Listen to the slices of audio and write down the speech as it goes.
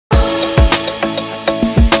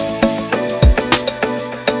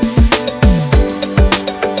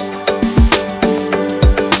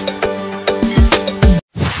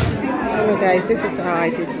this is how I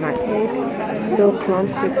did my Eid. So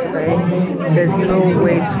clumsy today. There's no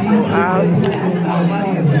way to go out.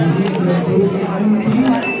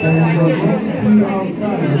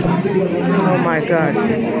 Oh my God.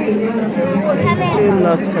 There's too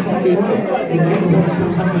lots of people.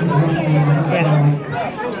 Yeah.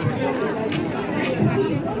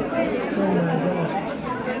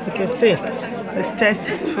 You can see the stairs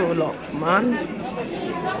is full up, man.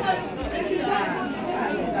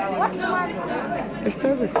 The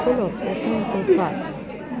stairs is full of don't go past.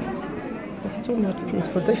 There's too much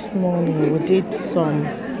people. This morning we did some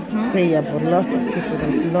prayer, but lots of people.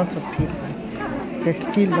 There's lots of people. There's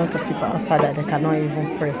still lots of people outside that they cannot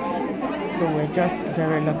even pray. So we're just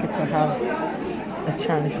very lucky to have a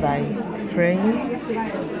chance by praying.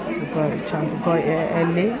 We got a chance to go here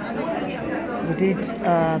early. We did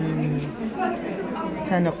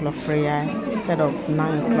 10 o'clock prayer instead of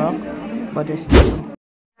 9 o'clock, but there's still.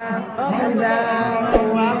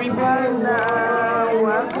 Allahu Akbar, Allahu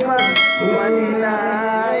Akbar, Allahu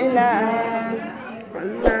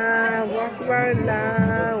Akbar,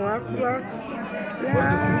 Allahu Akbar.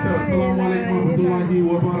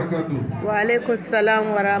 Wa alaikum assalam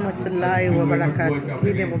wa rahmatullahi wa barakatuh.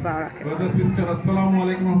 Eid Mubarak. Brother, sister, assalamu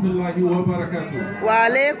alaikum wa rahmatullahi wa barakatuh. Wa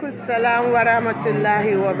alaikum assalam wa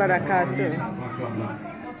rahmatullahi wa barakatuh.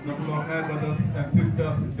 Brothers and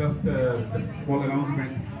sisters, just a small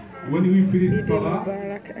announcement. When we finish Salah,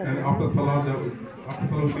 and after Salah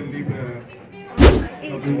we can leave.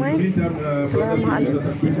 It went.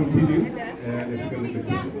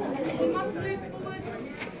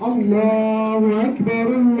 Allahu Akbar,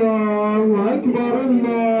 Allahu Akbar,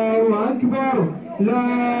 Allahu Akbar. La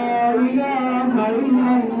ilaha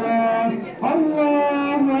illallah.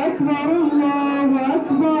 Allahu Akbar, Allahu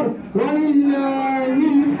Akbar.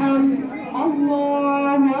 Walillahil hamd.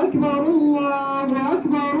 Allahu Akbar, Allahu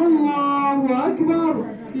Akbar, Allahu Akbar.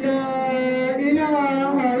 La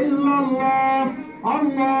ilaha illallah.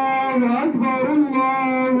 Allahu Akbar,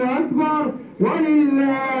 Allahu Akbar.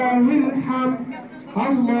 Walillahil hamd.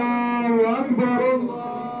 Allahu Akbar,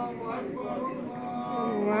 Allahu Akbar,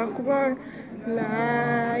 Allahu Akbar.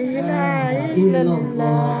 La ilaha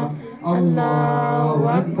illallah. Allahu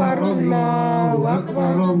Akbar, Allahu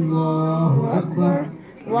Akbar, Allahu Akbar.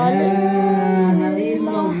 La ilaha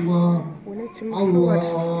illallah. We need to move forward.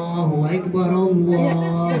 Allahu Akbar,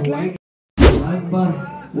 Allahu Akbar.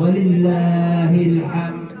 Walillahil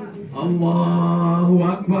hamd. Allahu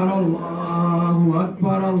Akbar, Allahu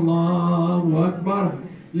Akbar, Allahu Akbar.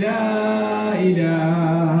 La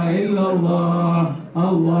ilaha illallah.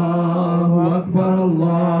 Allahu Akbar,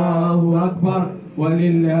 Allahu Akbar.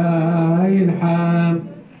 Walillahil hamd.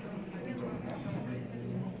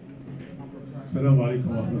 Assalamu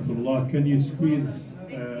alaikum wa rahmatullah. Can you squeeze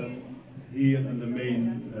here in the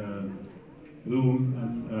main room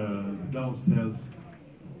and downstairs?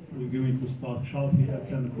 We're going to start sharply at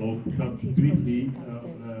 10 o'clock. But briefly,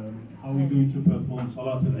 how are we going to perform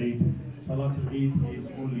Salat al-Eid? Salat al-Eid is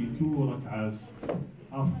only 2 rak'ahs.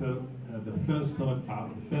 After the first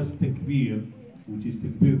rak'ah, the first takbir, which is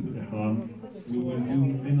takbir al-ihram, we will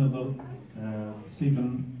do another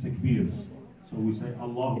 7 takbirs. So we say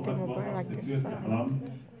Allahu Akbar, takbir al-ihram,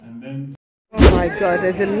 and then. Oh my God,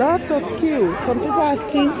 there's a lot of queue. Some people are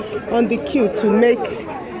still on the queue to make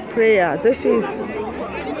prayer. This is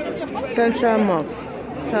Central Mosque,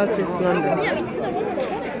 Southeast London.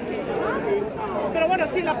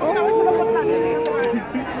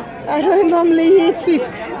 I don't normally eat it.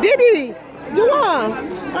 Didi, do you want?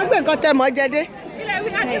 I'm going to get my Jade.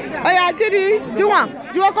 Oh yeah, Didi, do you want?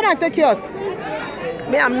 Do you want to come and take yours?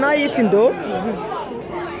 Me, I'm not eating though.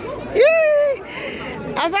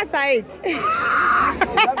 Ava Said.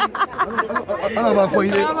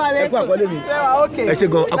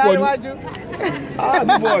 Ah,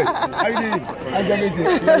 good boy. How you doing? How's everything?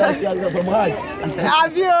 You're from Hajj.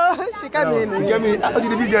 Have you? She came in. She came in. How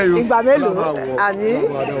did the big girl? Ìgbà mélòó? Àmín.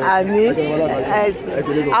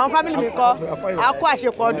 Àwọn family mi kọ́. A kú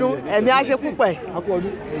àṣepọ̀ ọdún. Ẹ̀mí á ṣe púpọ̀.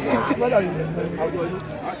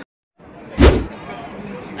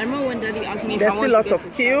 I remember when Daddy asked me if There's still a lot of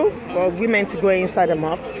queue for women to go inside the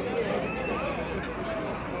mosque.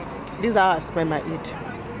 This is how I spend my Eid.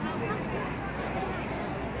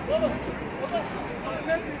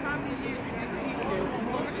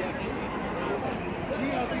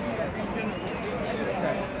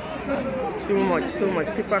 Too much.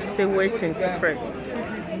 People are still waiting to pray,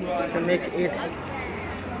 to make Eid.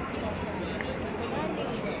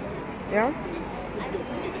 Yeah?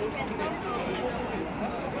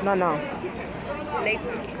 No, no.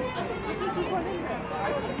 Later.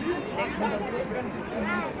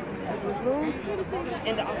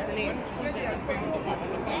 In the afternoon.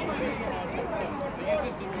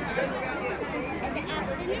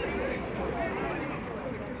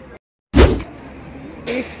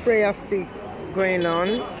 Eid prayer still going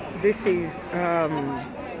on. This is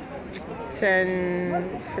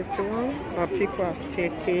 10:51, but people are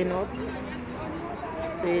still queuing up.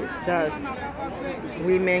 See, that's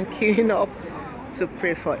women queuing up to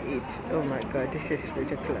pray for Eid. Oh my God, this is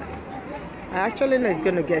ridiculous. I actually know it's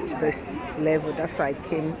going to get to this level. That's why I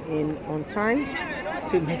came in on time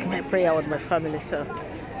to make my prayer with my family. So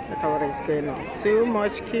look at what is going on. Too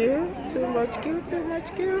much queue, too much queue, too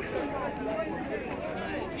much queue.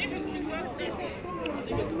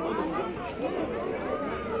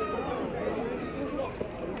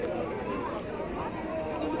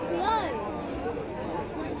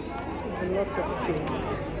 There's a lot of queue.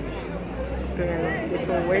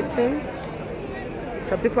 People waiting.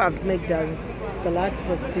 Some people have made their salat,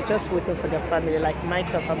 but they're just waiting for their family. Like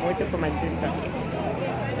myself, I'm waiting for my sister.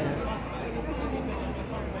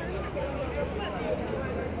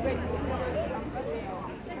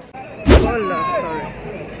 Oh Lord, sorry.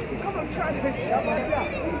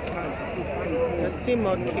 There's still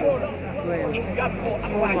more queue.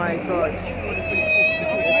 Oh my God.